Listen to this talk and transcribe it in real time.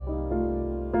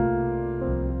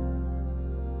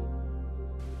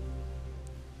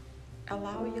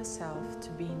Allow yourself to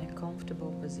be in a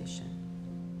comfortable position.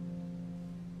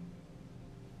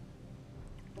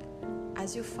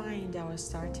 As you find our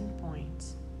starting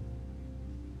point,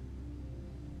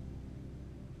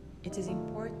 it is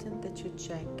important that you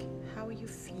check how you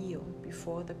feel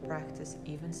before the practice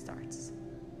even starts.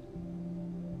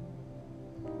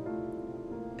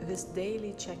 This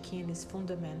daily check-in is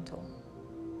fundamental,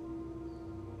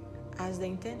 as the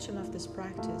intention of this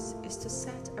practice is to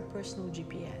set a personal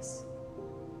GPS.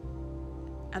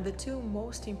 And the two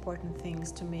most important things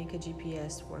to make a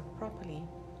GPS work properly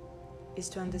is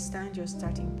to understand your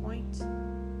starting point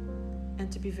and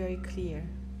to be very clear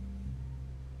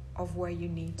of where you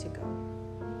need to go.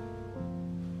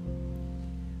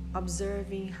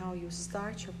 Observing how you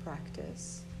start your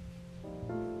practice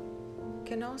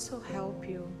can also help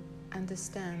you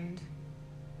understand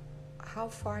how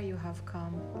far you have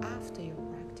come after your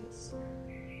practice.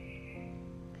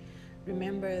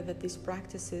 Remember that these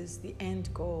practices, the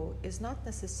end goal is not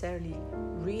necessarily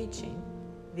reaching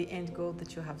the end goal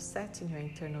that you have set in your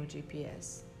internal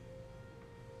GPS,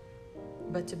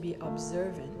 but to be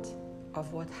observant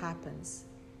of what happens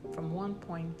from one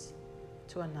point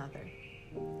to another,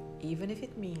 even if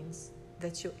it means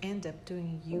that you end up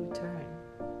doing a U-turn.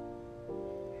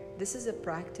 This is a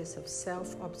practice of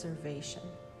self-observation,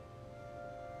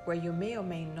 where you may or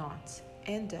may not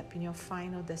end up in your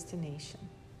final destination.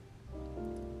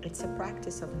 It's a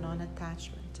practice of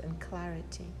non-attachment and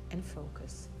clarity and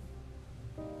focus.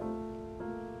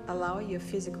 Allow your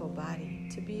physical body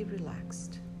to be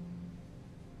relaxed.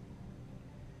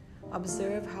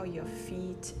 Observe how your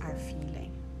feet are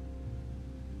feeling.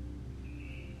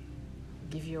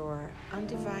 Give your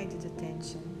undivided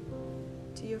attention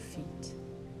to your feet.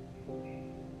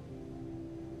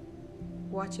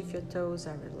 Watch if your toes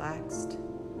are relaxed,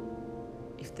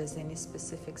 if there's any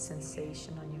specific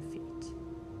sensation on your feet.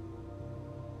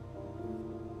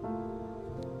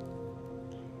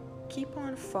 Keep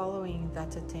on following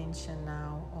that attention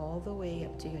now all the way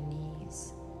up to your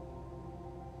knees.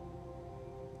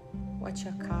 Watch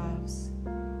your calves.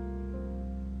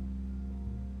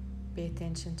 Pay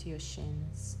attention to your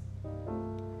shins.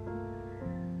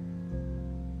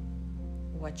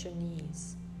 Watch your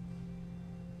knees.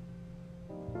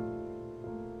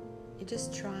 You're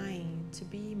just trying to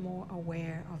be more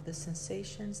aware of the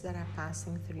sensations that are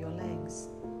passing through your legs.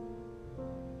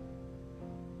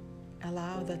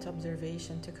 Allow that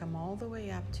observation to come all the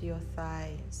way up to your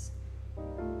thighs,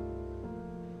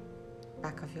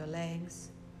 back of your legs,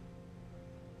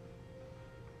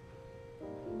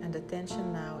 and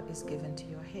attention now is given to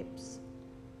your hips.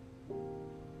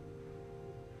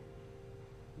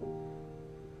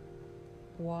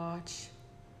 Watch,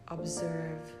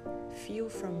 observe, feel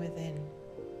from within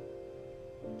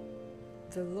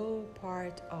the low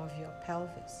part of your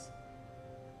pelvis.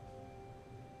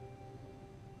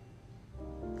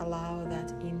 Allow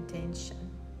that intention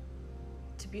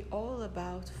to be all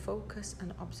about focus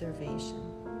and observation.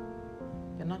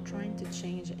 You're not trying to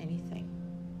change anything.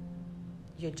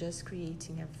 You're just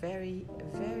creating a very,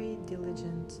 very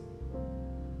diligent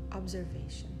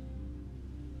observation.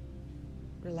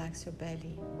 Relax your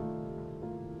belly.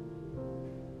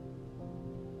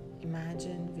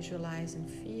 Imagine, visualize, and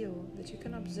feel that you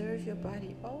can observe your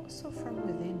body also from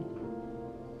within.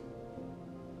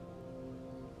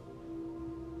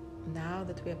 Now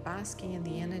that we are basking in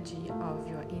the energy of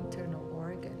your internal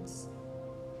organs,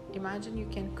 imagine you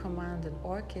can command and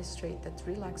orchestrate that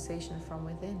relaxation from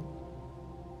within.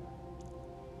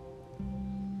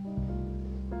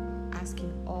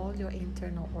 Asking all your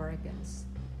internal organs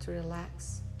to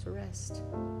relax, to rest.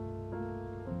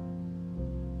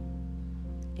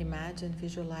 Imagine,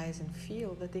 visualize, and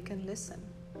feel that they can listen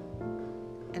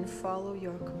and follow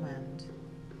your command.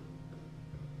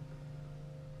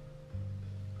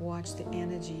 Watch the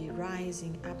energy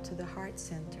rising up to the heart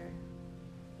center.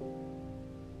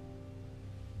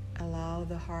 Allow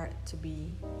the heart to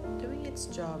be doing its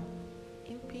job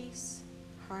in peace,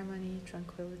 harmony,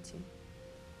 tranquility.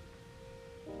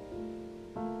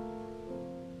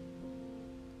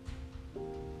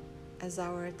 As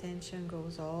our attention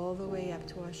goes all the way up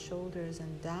to our shoulders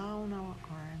and down our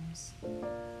arms,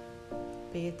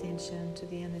 pay attention to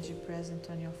the energy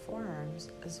present on your forearms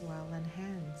as well and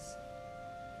hands.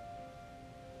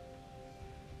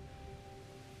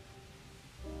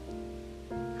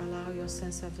 Allow your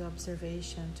sense of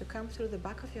observation to come through the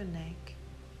back of your neck,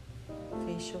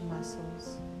 facial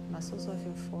muscles, muscles of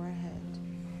your forehead.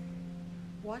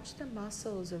 Watch the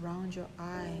muscles around your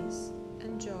eyes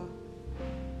and jaw.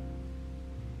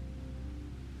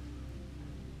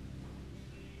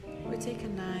 We take a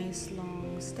nice,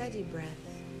 long, steady breath.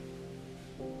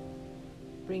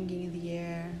 bringing in the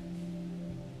air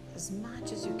as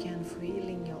much as you can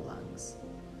freely in your lungs.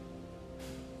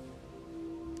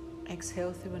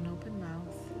 Exhale through an open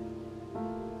mouth.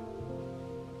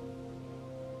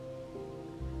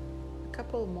 A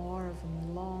couple more of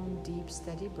long, deep,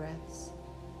 steady breaths.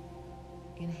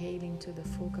 Inhaling to the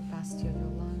full capacity of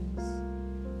your lungs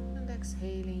and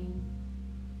exhaling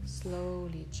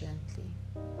slowly, gently.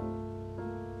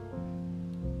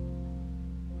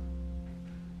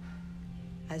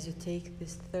 As you take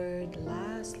this third,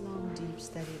 last, long, deep,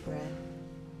 steady breath,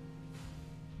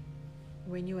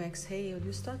 when you exhale,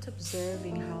 you start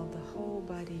observing how the whole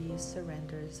body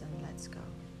surrenders and lets go.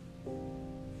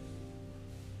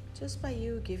 Just by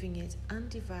you giving it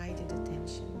undivided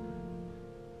attention.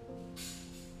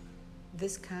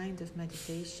 This kind of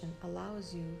meditation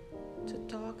allows you to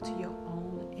talk to your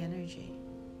own energy,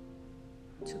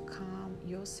 to calm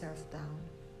yourself down,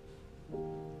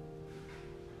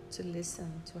 to listen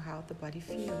to how the body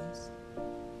feels.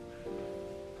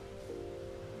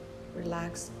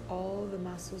 Relax all the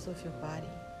muscles of your body,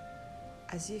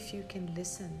 as if you can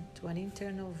listen to an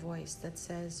internal voice that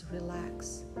says,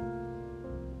 relax.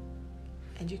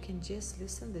 And you can just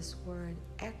listen this word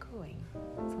echoing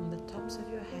from the tops of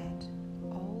your head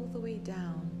all the way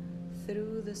down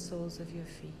through the soles of your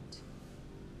feet.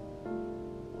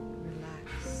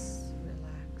 Relax,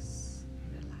 relax,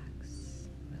 relax,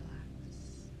 relax, relax.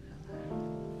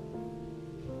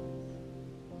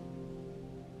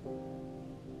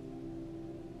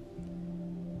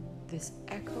 This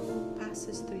echo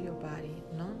passes through your body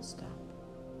non-stop,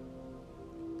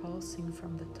 pulsing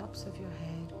from the tops of your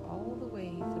head all the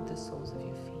way through the soles of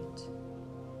your feet.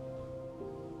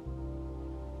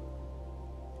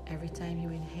 Every time you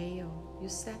inhale, you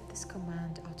set this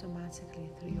command automatically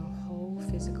through your whole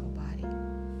physical body.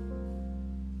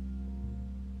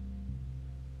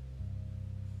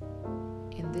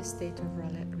 In this state of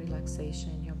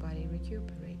relaxation, your body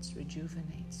recuperates,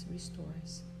 rejuvenates,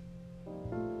 restores.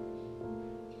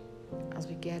 As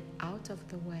we get out of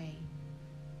the way,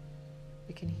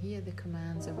 we can hear the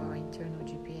commands of our internal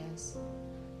GPS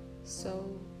so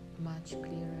much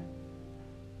clearer.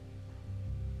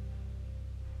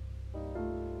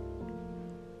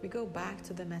 We go back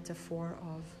to the metaphor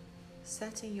of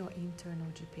setting your internal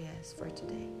GPS for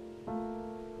today.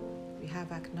 We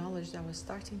have acknowledged our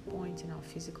starting point in our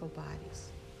physical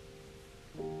bodies.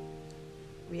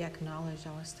 We acknowledge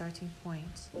our starting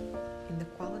point in the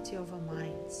quality of our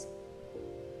minds,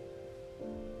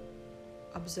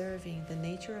 observing the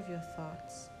nature of your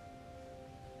thoughts,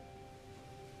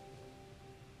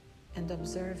 and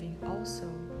observing also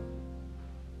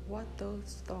what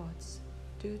those thoughts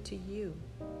do to you,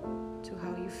 to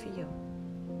how you feel.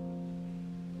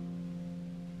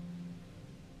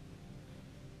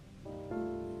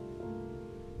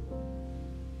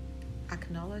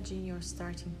 Acknowledging your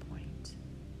starting point,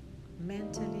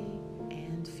 mentally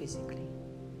and physically.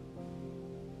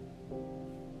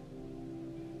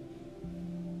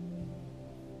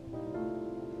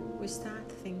 We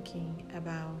start thinking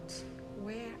about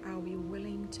where are we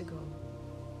willing to go?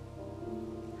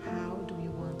 How do we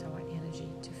want our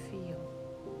energy to feel?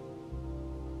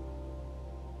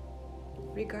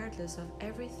 Regardless of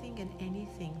everything and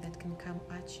anything that can come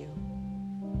at you,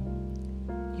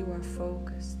 you are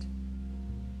focused,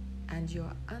 and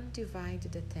your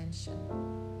undivided attention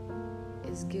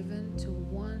is given to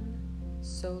one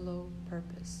solo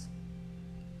purpose.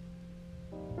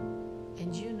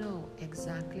 And you know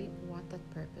exactly what that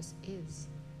purpose is.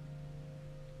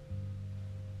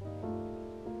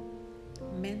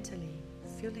 Mentally,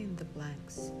 fill in the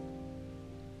blanks.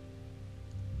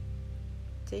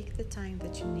 Take the time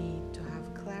that you need to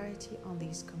have clarity on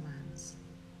these commands.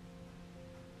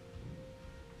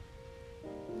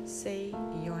 Say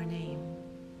your name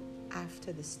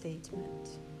after the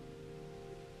statement.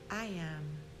 I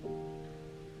am.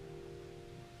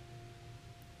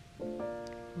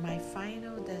 My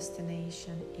final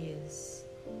destination is.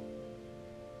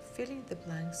 Fill in the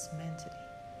blanks mentally.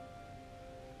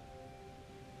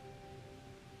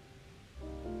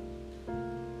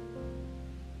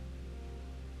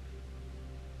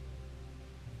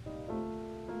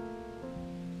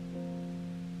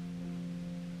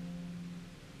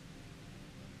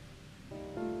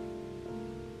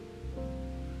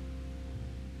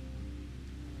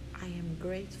 I am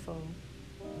grateful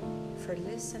for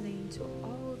listening to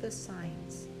all the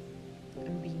signs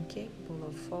and being capable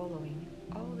of following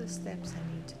all the steps I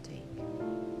need to take.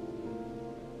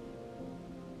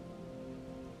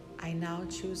 I now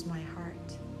choose my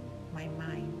heart, my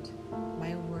mind,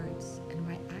 my words, and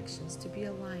my actions to be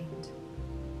aligned,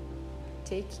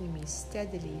 taking me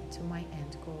steadily to my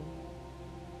end goal.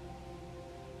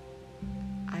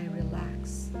 I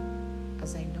relax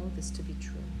as I know this to be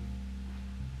true.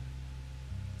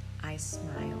 I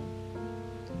smile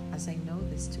as I know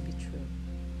this to be true.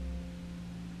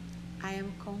 I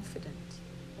am confident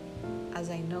as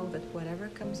I know that whatever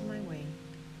comes my way,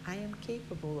 I am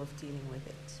capable of dealing with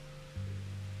it.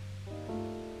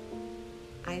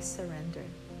 I surrender,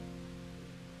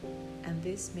 and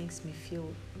this makes me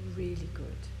feel really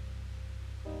good.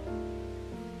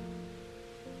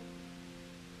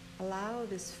 Allow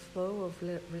this flow of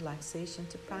relaxation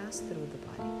to pass through the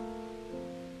body.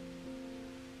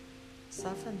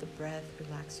 Soften the breath,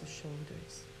 relax your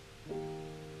shoulders.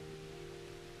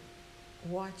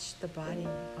 Watch the body,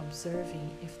 observing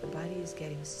if the body is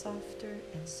getting softer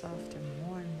and softer,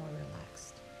 more and more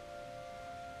relaxed.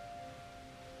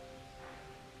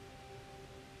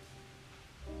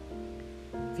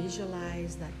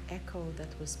 Visualize that echo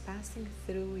that was passing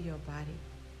through your body,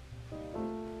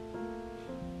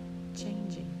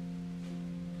 changing.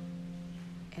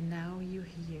 And now you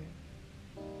hear,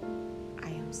 I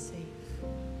am safe.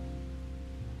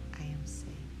 I am safe.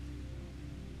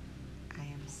 I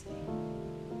am safe.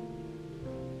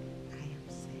 I am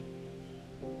safe.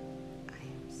 I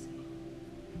am safe.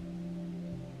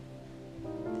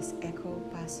 This echo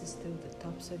passes through the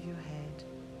tops of your head,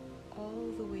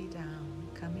 all the way down,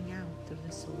 coming out through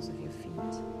the soles of your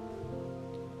feet.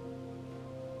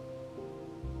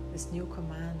 This new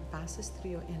command passes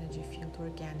through your energy field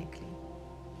organically.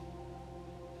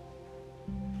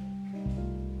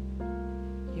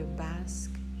 You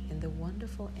bask in the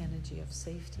wonderful energy of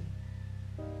safety.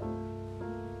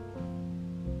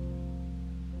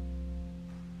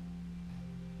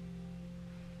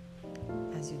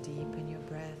 As you deepen your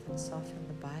breath and soften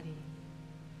the body,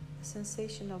 the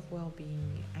sensation of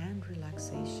well-being and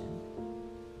relaxation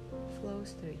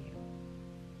flows through you.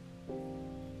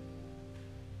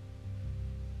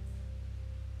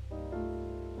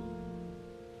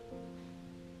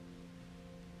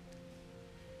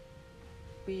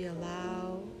 We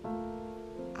allow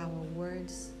our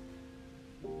words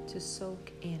to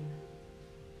soak in.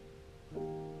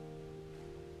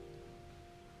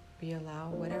 We allow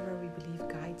whatever we believe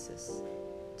guides us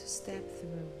to step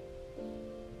through.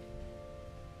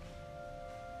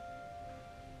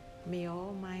 May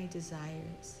all my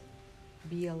desires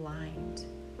be aligned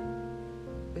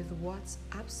with what's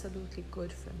absolutely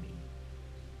good for me.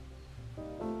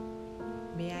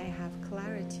 May I have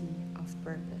clarity of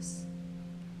purpose,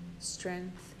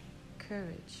 strength,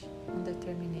 courage, and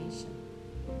determination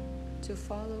to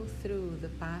follow through the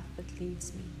path that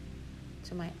leads me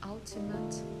to my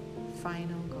ultimate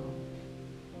final goal.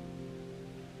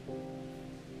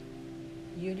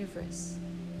 Universe,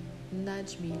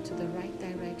 nudge me to the right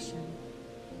direction.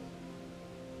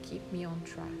 Keep me on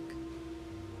track.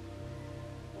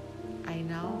 I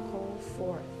now call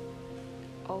forth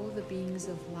all the beings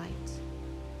of light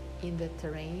in the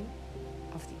terrain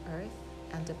of the earth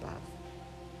and above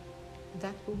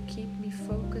that will keep me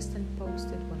focused and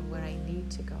posted on where I need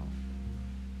to go.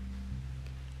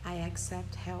 I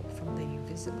accept help from the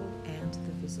invisible and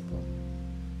the visible.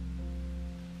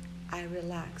 I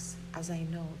relax as I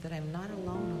know that I'm not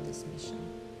alone on this mission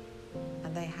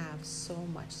and I have so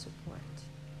much support.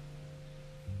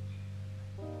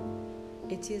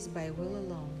 It is by will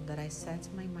alone that I set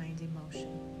my mind in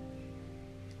motion,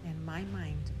 and my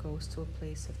mind goes to a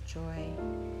place of joy,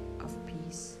 of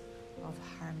peace, of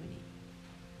harmony,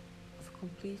 of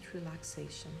complete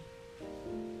relaxation.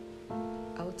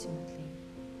 Ultimately,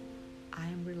 I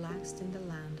am relaxed in the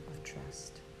land of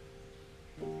trust.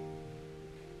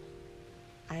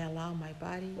 I allow my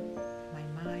body,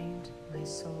 my mind, my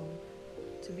soul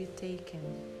to be taken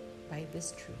by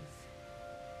this truth.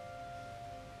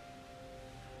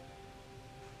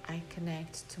 I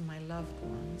connect to my loved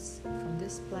ones from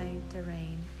this plane,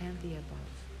 terrain, and the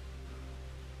above.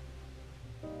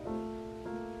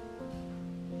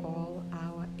 All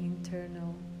our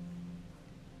internal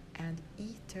and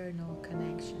eternal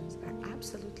connections are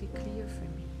absolutely clear for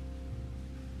me.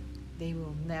 They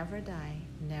will never die,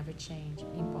 never change,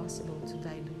 impossible to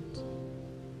dilute.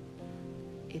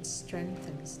 It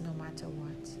strengthens no matter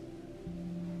what.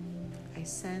 I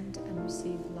send and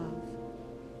receive love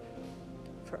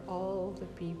for all the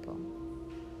people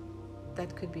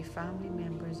that could be family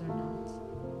members or not,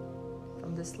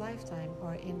 from this lifetime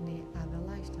or in the other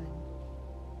lifetime.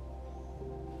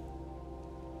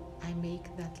 I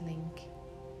make that link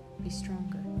be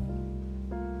stronger.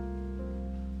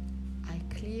 I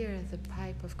clear the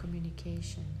pipe of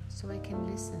communication so I can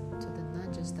listen to the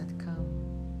nudges that come,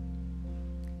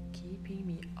 keeping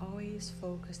me always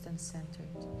focused and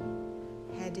centered,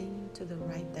 heading to the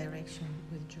right direction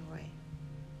with joy.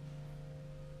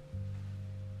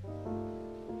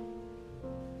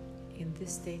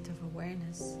 this state of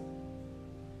awareness,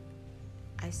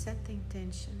 I set the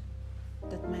intention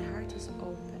that my heart is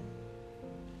open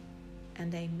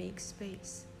and I make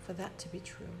space for that to be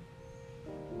true.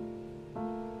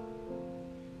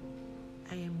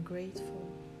 I am grateful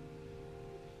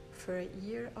for a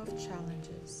year of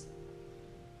challenges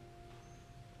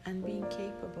and being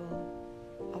capable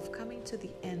of coming to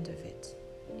the end of it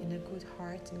in a good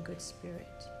heart and good spirit.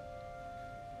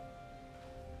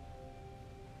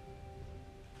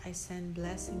 I send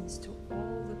blessings to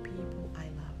all the people I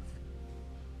love,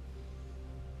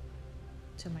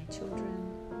 to my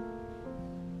children,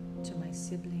 to my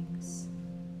siblings,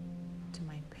 to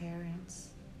my parents,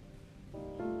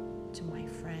 to my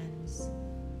friends,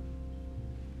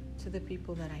 to the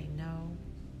people that I know,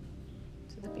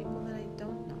 to the people that I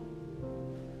don't know,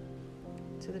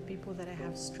 to the people that I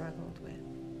have struggled with.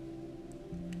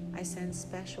 I send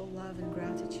special love and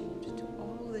gratitude to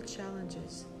all the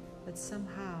challenges that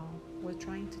somehow were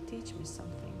trying to teach me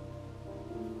something.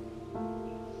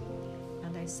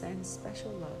 And I send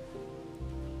special love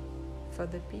for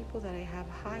the people that I have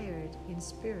hired in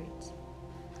spirit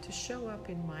to show up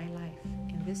in my life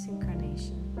in this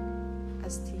incarnation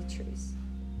as teachers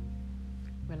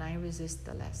when I resist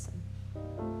the lesson.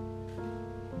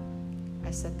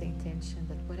 I set the intention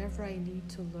that whatever I need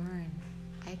to learn,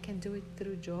 I can do it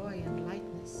through joy and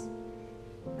lightness,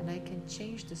 and I can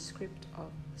change the script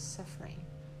of suffering.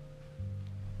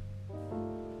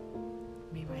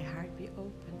 May my heart be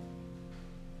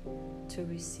open to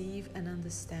receive and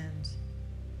understand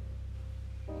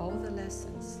all the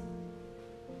lessons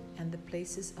and the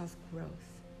places of growth.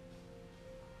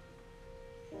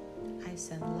 I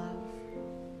send love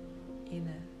in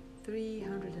a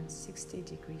 360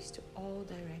 degrees to all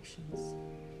directions,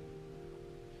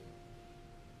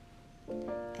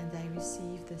 and I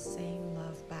receive the same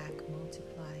love back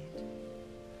multiplied.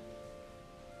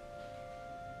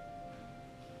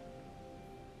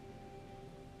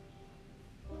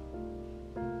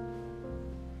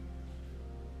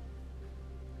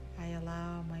 I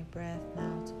allow my breath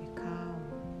now to be calm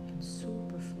and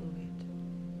super fluid.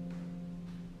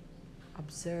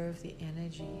 Observe the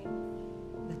energy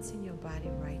that's in your body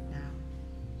right now.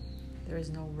 There is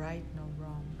no right, no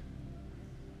wrong.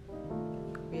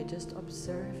 We are just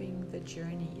observing the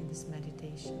journey in this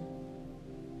meditation.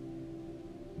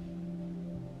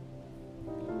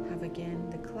 Have again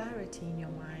the clarity in your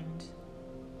mind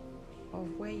of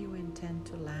where you intend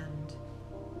to land.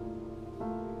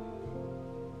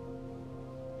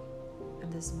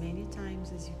 And as many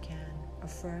times as you can,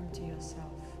 affirm to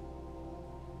yourself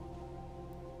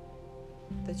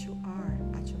that you are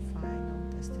at your final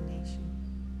destination.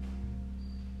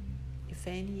 If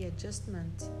any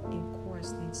adjustment in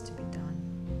course needs to be done,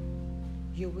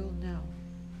 you will know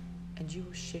and you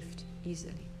will shift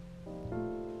easily.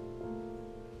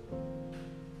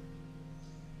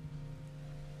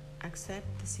 Accept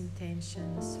these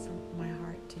intentions from my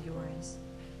heart to yours.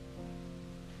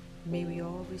 May we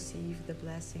all receive the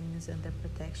blessings and the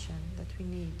protection that we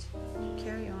need to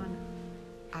carry on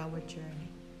our journey.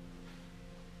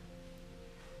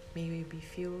 May we be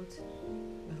filled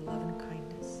with love and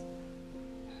kindness.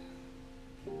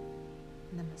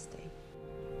 Namaste.